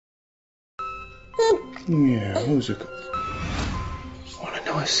Yeah, who's a... Want to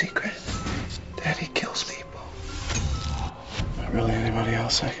know a secret? Daddy kills people. Not really anybody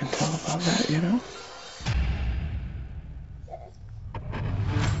else I can tell about that, you know?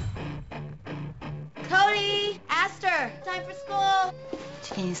 Cody! Aster! Time for school!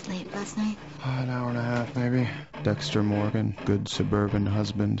 Did you sleep last night? An hour and a half, maybe. Dexter Morgan, good suburban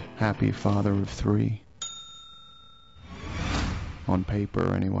husband, happy father of 3. On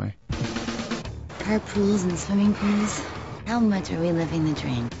paper, anyway. Car pools and swimming pools. How much are we living the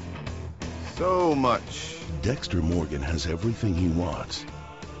dream? So much. Dexter Morgan has everything he wants,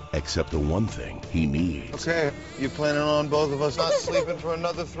 except the one thing he needs. Okay, you planning on both of us not sleeping for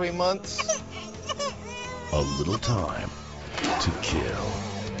another 3 months? A little time to kill.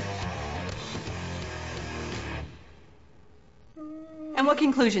 And what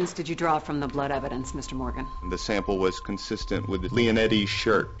conclusions did you draw from the blood evidence, Mr. Morgan? The sample was consistent with Leonetti's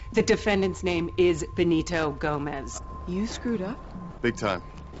shirt. The defendant's name is Benito Gomez. You screwed up? Big time.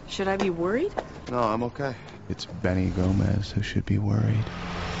 Should I be worried? No, I'm okay. It's Benny Gomez who should be worried.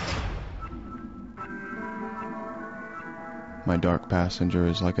 My dark passenger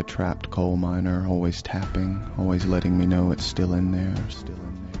is like a trapped coal miner, always tapping, always letting me know it's still in there, still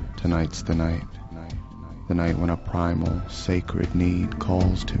in there. Tonight's the night. The night when a primal, sacred need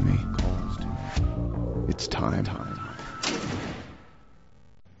calls to me. It's time.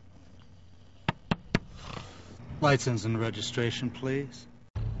 License and registration, please.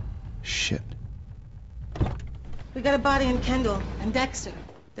 Shit. We got a body in Kendall and Dexter.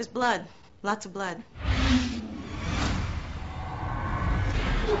 There's blood. Lots of blood.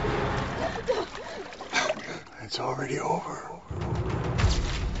 It's already over.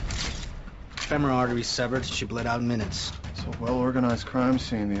 Femoral artery severed. She bled out in minutes. It's a well-organized crime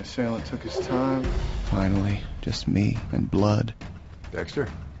scene. The assailant took his time. Finally, just me and blood. Dexter,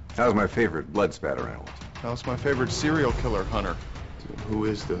 how's my favorite blood spatter analyst? How's my favorite serial killer, Hunter? Who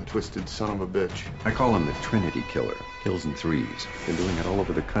is the twisted son of a bitch? I call him the Trinity Killer. Kills in threes. Been doing it all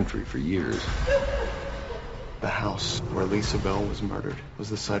over the country for years. The house where Lisa Bell was murdered was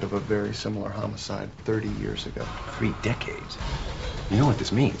the site of a very similar homicide 30 years ago. 3 decades. You know what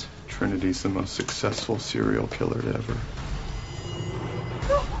this means? Trinity's the most successful serial killer to ever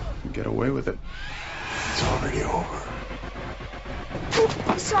get away with it. It's already over.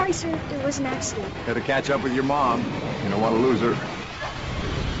 Sorry, sir. It was an accident. Got to catch up with your mom. You don't want to lose her.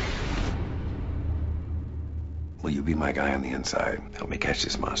 Will you be my guy on the inside? Help me catch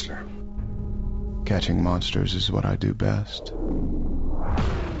this monster. Catching monsters is what I do best.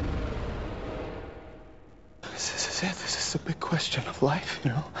 This is it. This is the big question of life,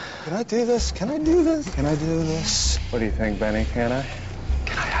 you know? Can I do this? Can I do this? Can I do this? What do you think, Benny? Can I?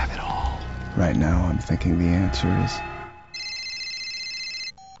 Can I have it all? Right now, I'm thinking the answer is...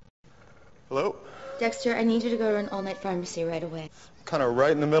 Hello? Dexter, I need you to go to an all-night pharmacy right away. Kind of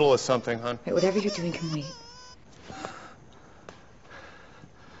right in the middle of something, hon. Right, whatever you're doing can wait.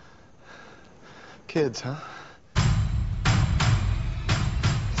 Kids, huh?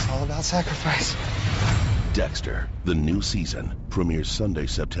 It's all about sacrifice. Dexter, the new season, premieres Sunday,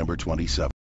 September 27th.